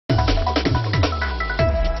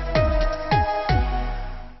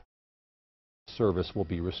service will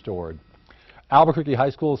be restored. Albuquerque High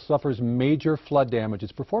School suffers major flood damage.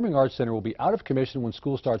 Its Performing Arts Center will be out of commission when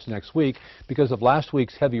school starts next week because of last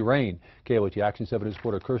week's heavy rain. KOAT Action 7 News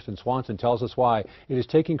reporter Kirsten Swanson tells us why it is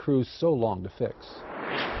taking crews so long to fix.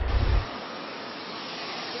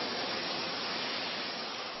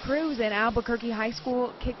 Crews at Albuquerque High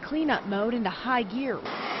School kick cleanup mode into high gear.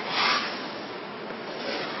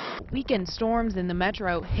 Weekend storms in the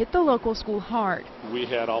metro hit the local school hard. We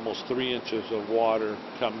had almost 3 inches of water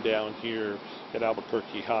come down here at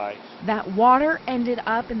Albuquerque High. That water ended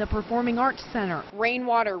up in the Performing Arts Center.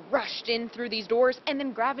 Rainwater rushed in through these doors, and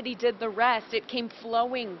then gravity did the rest. It came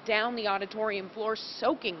flowing down the auditorium floor,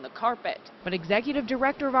 soaking the carpet. But Executive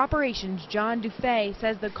Director of Operations John Dufay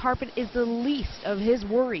says the carpet is the least of his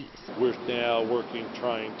worries. We're now working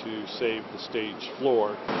trying to save the stage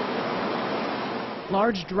floor.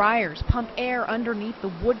 Large dryers pump air underneath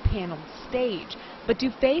the wood-paneled stage, but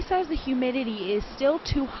Dufay says the humidity is still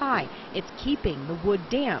too high. It's keeping the wood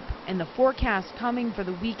damp, and the forecast coming for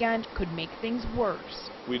the weekend could make things worse.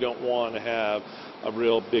 We don't want to have a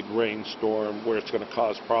real big rainstorm where it's going to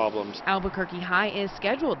cause problems. Albuquerque High is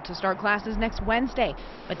scheduled to start classes next Wednesday,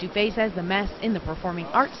 but Dufay says the mess in the Performing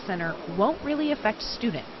Arts Center won't really affect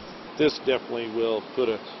students. This definitely will put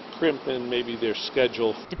a crimp in maybe their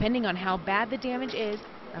schedule. Depending on how bad the damage is,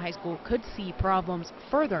 the high school could see problems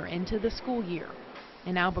further into the school year.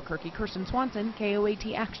 In Albuquerque, Kirsten Swanson,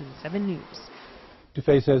 KOAT Action 7 News.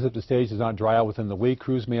 Dufay says if the stage does not dry out within the week,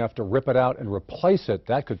 crews may have to rip it out and replace it.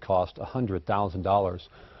 That could cost $100,000.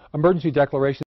 Emergency declaration